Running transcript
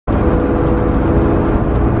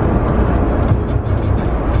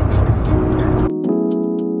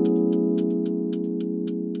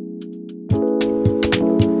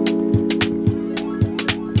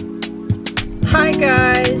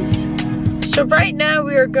So right now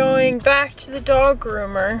we are going back to the dog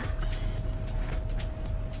groomer.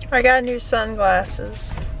 I got new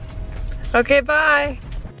sunglasses. Okay, bye.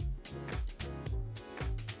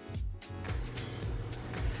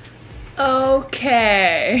 Okay.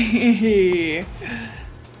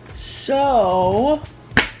 So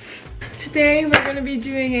today we're gonna be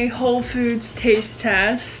doing a Whole Foods taste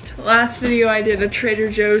test. Last video I did a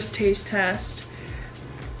Trader Joe's taste test.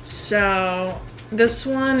 So this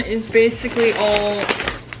one is basically all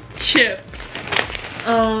chips,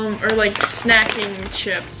 or like snacking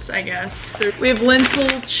chips, I guess. We have lentil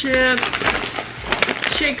chips,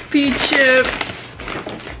 chickpea chips,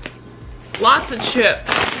 lots of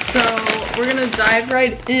chips. So we're gonna dive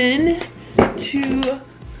right in to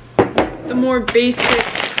the more basic,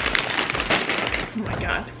 oh my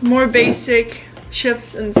god, more basic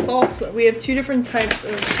chips and salsa. We have two different types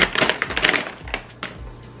of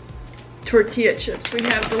tortilla chips. We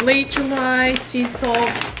have the Late July, sea salt,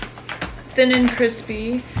 thin and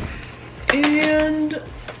crispy, and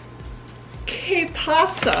que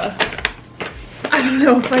pasa. I don't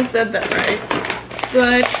know if I said that right,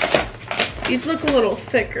 but these look a little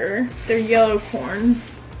thicker. They're yellow corn.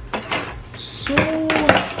 So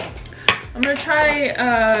I'm gonna try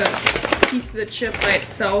a piece of the chip by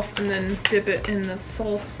itself and then dip it in the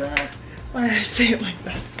salsa. Why did I say it like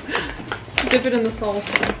that? Dip it in the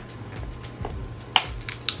salsa.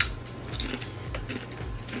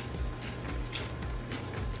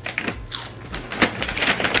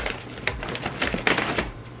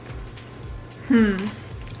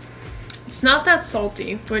 It's not that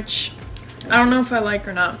salty, which I don't know if I like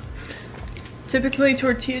or not. Typically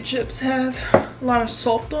tortilla chips have a lot of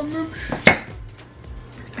salt on them.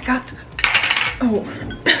 I got that. Oh,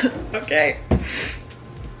 okay.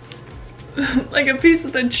 Like a piece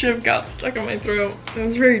of the chip got stuck in my throat. It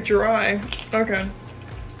was very dry. Okay.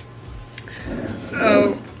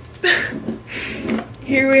 So,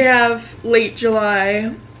 here we have Late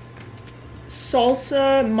July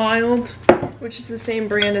salsa mild, which is the same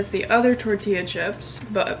brand as the other tortilla chips,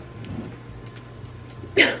 but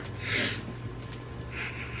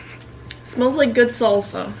smells like good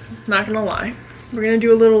salsa, not gonna lie. We're gonna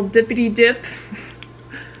do a little dippity dip,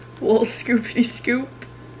 a little scoopity scoop.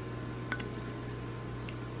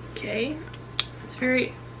 Okay, it's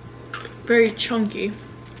very, very chunky.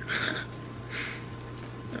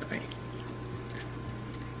 Alright.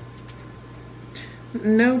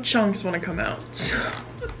 No chunks want to come out, so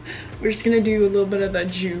we're just gonna do a little bit of the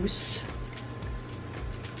juice.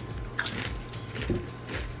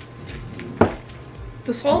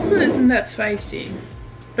 The salsa isn't that spicy,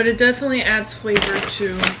 but it definitely adds flavor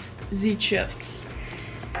to the chips.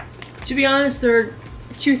 To be honest, they're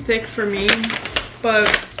too thick for me, but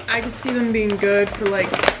I could see them being good for like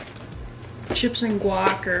chips and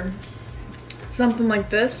guac or something like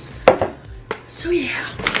this. So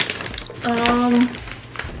yeah,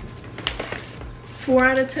 4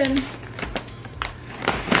 out of 10.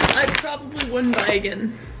 I probably wouldn't buy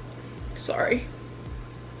again. Sorry.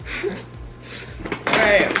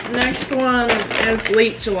 Alright, next one is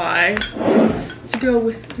Late July to go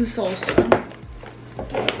with the salsa.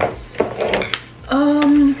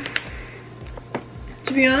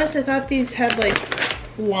 To be honest, I thought these had like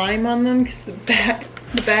lime on them because the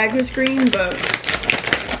bag was green, but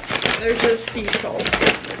they're just sea salt.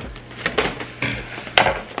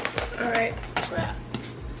 Alright.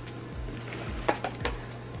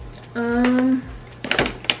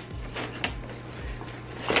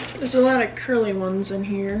 There's a lot of curly ones in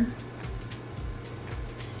here.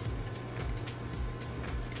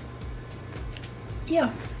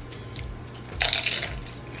 Yeah.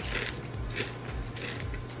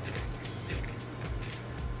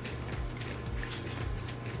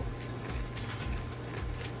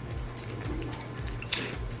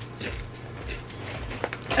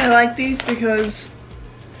 I like these because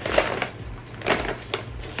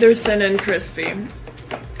they're thin and crispy,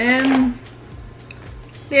 and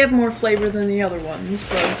they have more flavor than the other ones,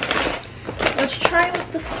 but let's try it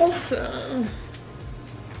with the salsa.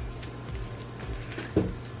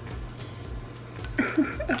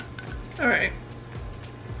 Alright.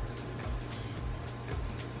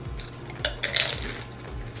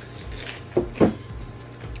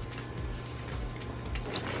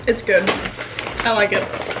 It's good. I like it.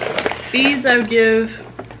 These I would give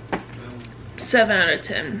 7 out of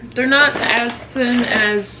 10. They're not as thin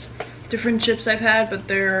as different chips I've had, but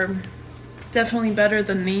they're definitely better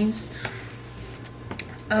than these.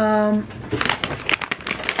 But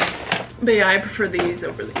yeah, I prefer these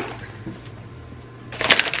over these.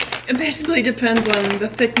 It basically depends on the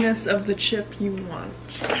thickness of the chip you want.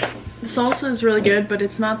 The salsa is really good, but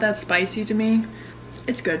it's not that spicy to me.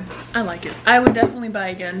 It's good. I like it. I would definitely buy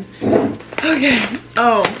again. Okay.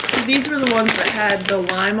 Oh, these were the ones that had the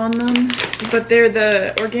lime on them, but they're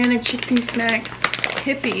the organic chickpea snacks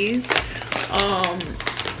hippies.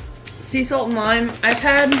 Sea salt and lime. I've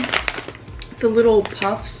had the little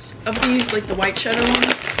puffs of these, like the white cheddar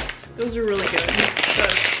ones. Those are really good.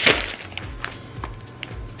 But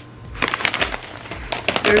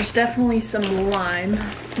there's definitely some lime.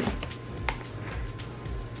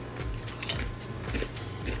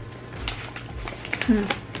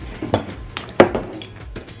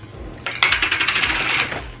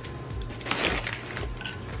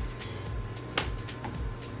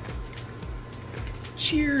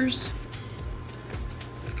 Cheers.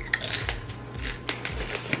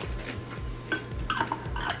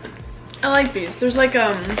 I like these. There's like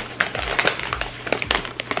kind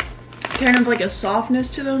of like a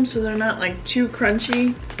softness to them, so they're not like too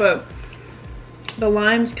crunchy, but the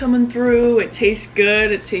lime's coming through. It tastes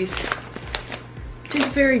good. It tastes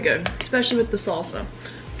very good, especially with the salsa.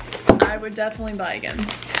 I would definitely buy again.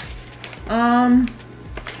 9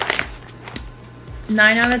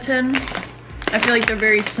 out of 10. I feel like they're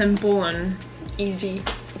very simple and easy.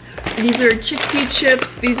 These are chickpea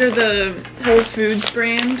chips. These are the Whole Foods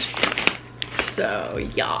brand. So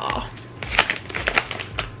yeah.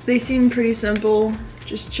 They seem pretty simple.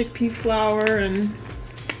 Just chickpea flour and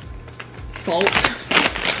salt.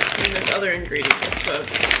 I mean, there's other ingredients, but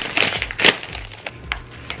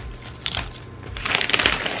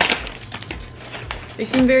they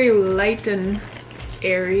seem very light and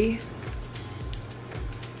airy.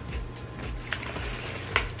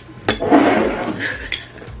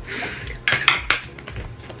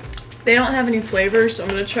 They don't have any flavor, so I'm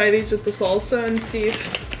gonna try these with the salsa and see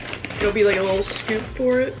if it'll be like a little scoop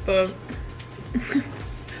for it, but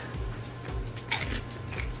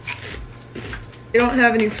they don't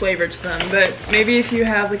have any flavor to them. But maybe if you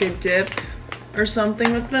have like a dip or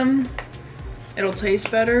something with them, it'll taste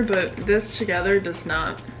better, but this together does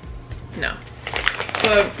not. No.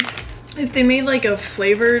 But if they made like a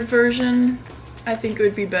flavored version, I think it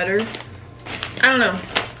would be better. I don't know.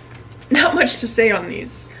 Not much to say on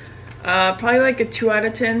these. Probably like a 2 out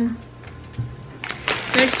of 10.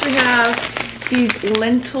 Next we have these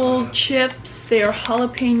lentil chips. They are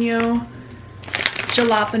jalapeno.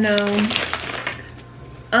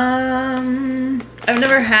 I've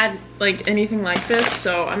never had like anything like this,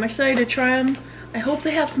 so I'm excited to try them. I hope they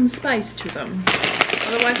have some spice to them.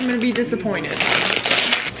 Otherwise I'm gonna be disappointed.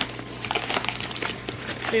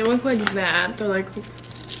 They look like that. They're like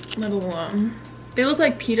little, they look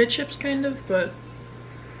like pita chips kind of, but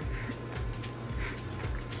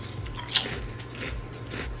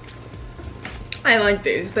I like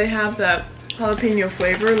these. They have that jalapeno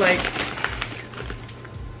flavor, like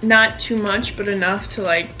not too much, but enough to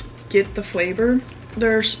like get the flavor.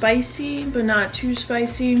 They're spicy, but not too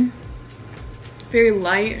spicy. Very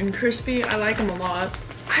light and crispy. I like them a lot.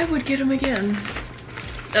 I would get them again.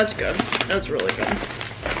 That's good. That's really good.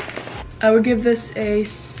 I would give this a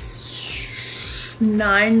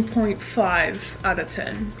 9.5 out of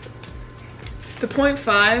 10. The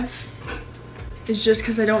 0.5 is just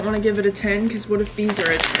because I don't want to give it a 10, because what if these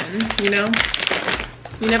are a 10, you know?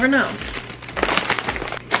 You never know.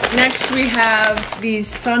 Next we have these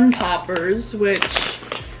sun poppers, which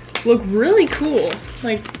look really cool.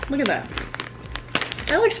 Like, look at that.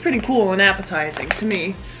 That looks pretty cool and appetizing to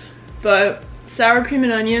me. But sour cream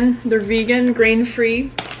and onion, they're vegan,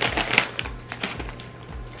 grain-free.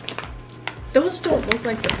 Those don't look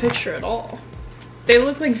like the picture at all. They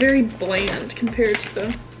look like very bland compared to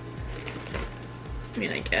the, I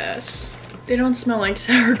mean, I guess. They don't smell like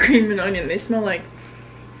sour cream and onion. They smell like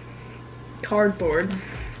cardboard.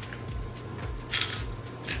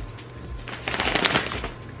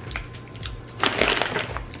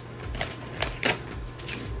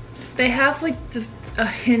 They have like a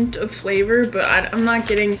hint of flavor, but I'm not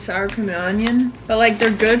getting sour cream and onion. But like they're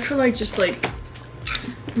good for like just like,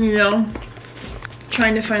 you know,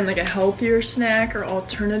 trying to find like a healthier snack or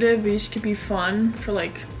alternative. These could be fun for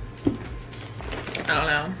like, I don't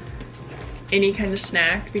know, any kind of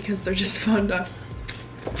snack, because they're just fun to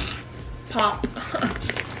pop.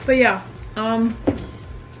 But yeah, I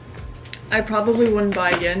probably wouldn't buy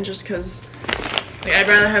again, just because like I'd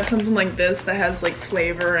rather have something like this that has like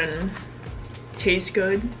flavor and tastes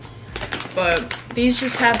good. But these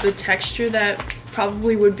just have the texture that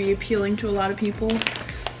probably would be appealing to a lot of people,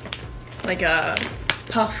 like a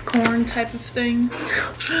puff corn type of thing.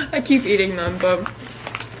 I keep eating them, but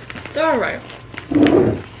they're alright.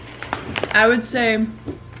 I would say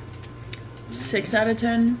 6 out of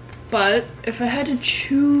 10. But if I had to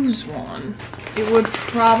choose one, it would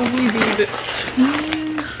probably be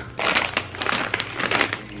between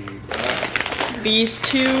these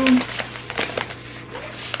two.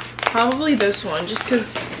 Probably this one, just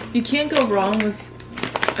because you can't go wrong with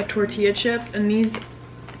a tortilla chip, and these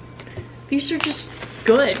are just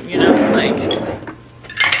good, you know? Like,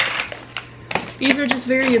 these are just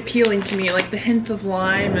very appealing to me, like the hint of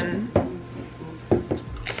lime, and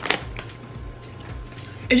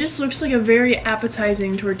it just looks like a very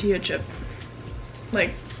appetizing tortilla chip.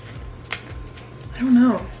 Like, I don't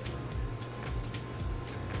know.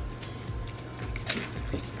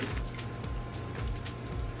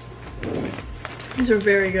 These are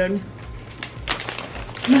very good.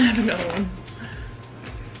 I'm gonna have another one.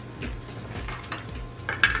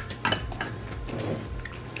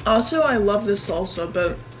 Also, I love this salsa,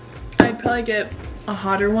 but I'd probably get a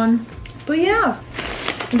hotter one. But yeah,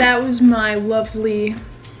 that was my lovely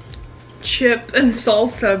chip and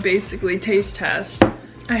salsa, basically, taste test.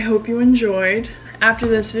 I hope you enjoyed. After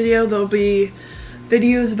this video, there'll be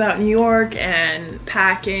videos about New York and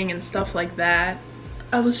packing and stuff like that.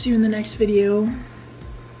 I will see you in the next video.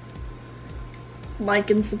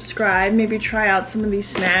 Like and subscribe. Maybe try out some of these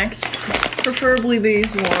snacks. Preferably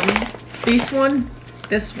these one.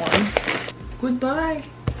 This one. Goodbye.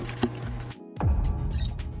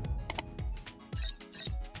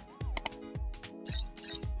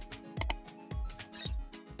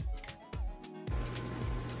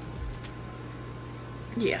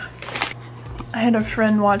 Yeah. I had a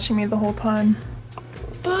friend watching me the whole time.